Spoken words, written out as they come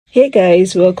Hey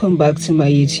guys, welcome back to my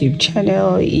YouTube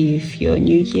channel. If you're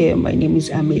new here, my name is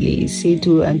Amelie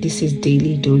Sedu and this is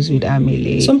Daily Dose with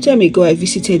Amelie. Some time ago I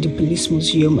visited the police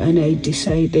museum and I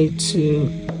decided to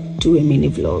do a mini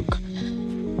vlog.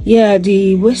 Yeah,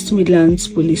 the West Midlands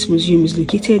Police Museum is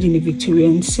located in a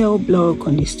Victorian cell block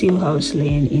on the Steelhouse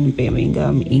Lane in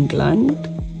Birmingham, England,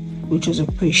 which was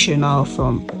operational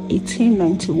from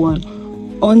 1891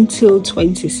 until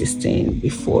 2016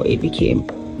 before it became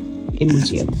a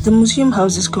museum. The museum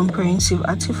houses comprehensive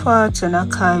artifacts and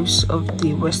archives of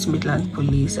the West Midlands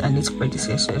Police and its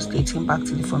predecessors dating back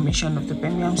to the formation of the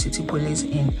Birmingham City Police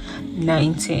in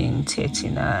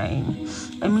 1939.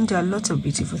 I mean, there are lots of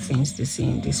beautiful things to see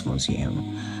in this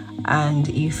museum, and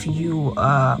if you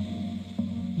are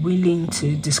willing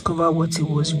to discover what it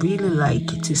was really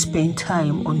like to spend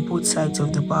time on both sides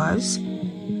of the bars,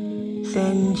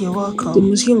 then you're welcome. The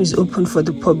museum is open for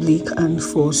the public and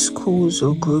for schools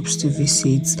or groups to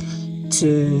visit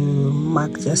to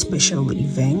mark their special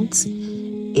events.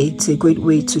 It's a great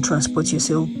way to transport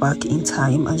yourself back in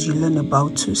time as you learn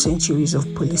about 2 centuries of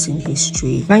policing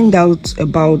history. Find out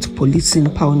about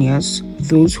policing pioneers,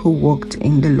 those who worked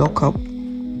in the lockup,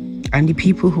 and the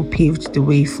people who paved the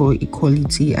way for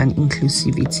equality and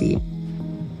inclusivity.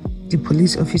 The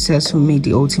police officers who made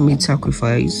the ultimate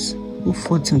sacrifice, who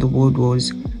fought in the world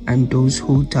wars, and those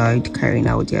who died carrying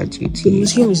out their duty. The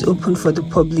museum is open for the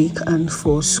public and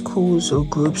for schools or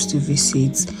groups to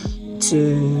visit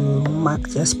to mark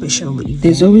their special events.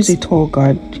 There's always a tour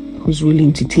guide who's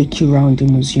willing to take you around the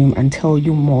museum and tell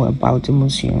you more about the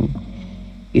museum.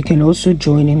 You can also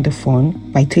join in the fun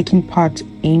by taking part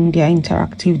in their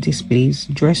interactive displays,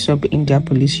 dress up in their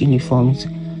police uniforms,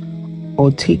 or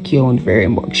take your own very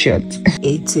mug shot.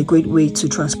 It's a great way to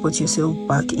transport yourself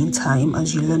back in time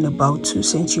as you learn about 2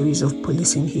 centuries of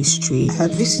policing history. I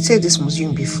had visited this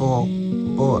museum before,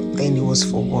 but then it was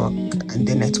for work, and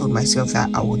then I told myself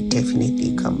that I would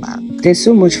definitely come back. There's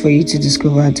so much for you to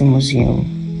discover at the museum,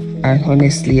 and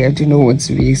honestly, I do not want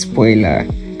to be a spoiler.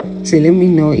 So let me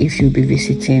know if you'll be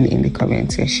visiting in the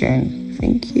comment section.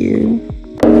 Thank you.